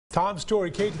Tom Story,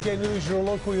 KTK News, your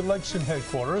local election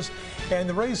headquarters. And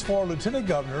the race for Lieutenant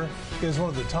Governor is one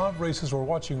of the top races we're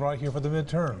watching right here for the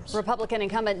midterms. Republican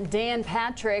incumbent Dan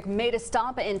Patrick made a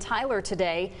stop in Tyler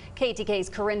today. KTK's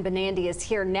Corinne Benandy is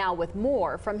here now with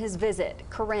more from his visit.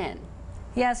 Corinne.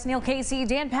 Yes, Neil Casey,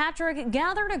 Dan Patrick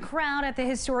gathered a crowd at the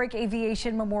historic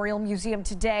Aviation Memorial Museum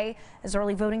today as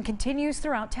early voting continues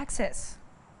throughout Texas.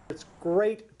 It's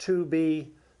great to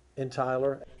be in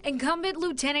Tyler. Incumbent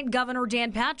Lieutenant Governor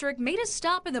Dan Patrick made a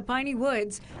stop in the Piney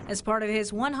Woods as part of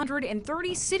his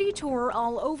 130 city tour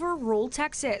all over rural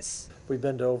Texas. We've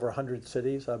been to over 100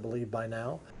 cities, I believe, by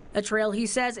now. A trail he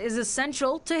says is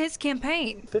essential to his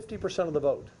campaign. 50% of the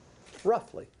vote,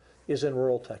 roughly, is in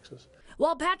rural Texas.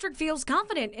 While Patrick feels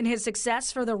confident in his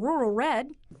success for the rural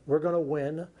red, we're going to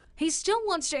win. He still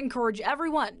wants to encourage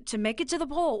everyone to make it to the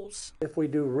polls. If we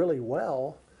do really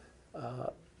well,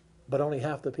 but only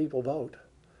half the people vote,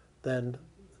 then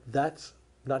that's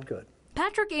not good.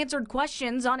 Patrick answered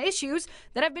questions on issues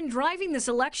that have been driving this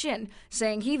election,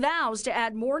 saying he vows to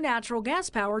add more natural gas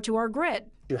power to our grid.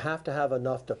 You have to have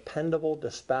enough dependable,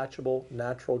 dispatchable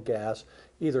natural gas,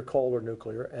 either coal or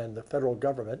nuclear, and the federal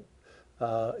government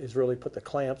has really put the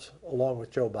clamps, along with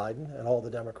Joe Biden and all the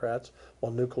Democrats,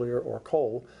 on nuclear or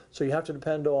coal. So you have to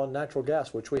depend on natural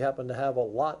gas, which we happen to have a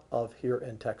lot of here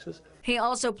in Texas. He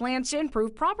also plans to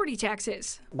improve property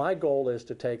taxes. My goal is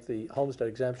to take the homestead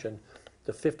exemption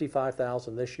to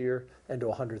 $55,000 this year and to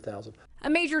 $100,000. A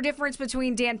major difference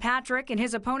between Dan Patrick and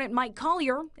his opponent Mike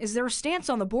Collier is their stance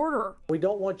on the border. We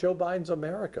don't want Joe Biden's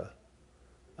America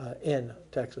in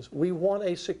Texas. We want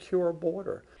a secure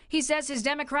border. He says his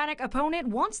Democratic opponent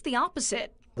wants the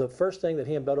opposite. The first thing that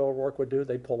he and Beto O'Rourke would do,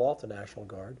 they'd pull off the National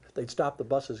Guard. They'd stop the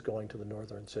buses going to the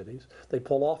northern cities. They'd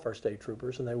pull off our state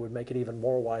troopers, and they would make it even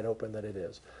more wide open than it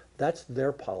is. That's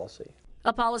their policy.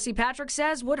 A policy Patrick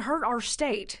says would hurt our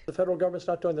state. The federal government's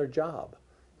not doing their job.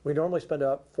 We normally spend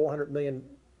about $400 million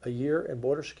a year in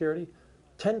border security,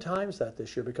 10 times that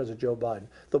this year because of Joe Biden.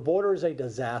 The border is a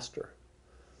disaster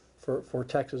for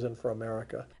Texas and for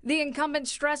America. The incumbent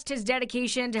stressed his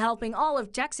dedication to helping all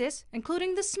of Texas,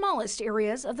 including the smallest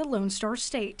areas of the Lone Star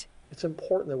State. It's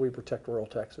important that we protect rural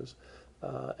Texas,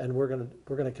 and we're going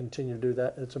to continue to do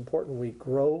that. And it's important we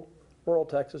grow rural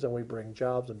Texas and we bring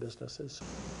jobs and businesses.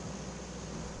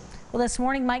 Well, this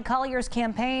morning, Mike Collier's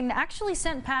campaign actually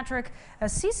sent Patrick a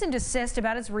cease and desist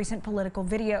about his recent political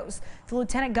videos. The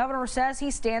lieutenant governor says he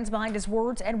stands behind his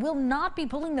words and will not be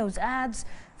pulling those ads.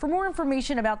 For more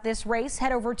information about this race,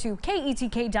 head over to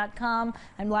KETK.com.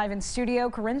 I'm live in studio,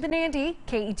 Corinne Benandy,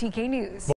 KETK News.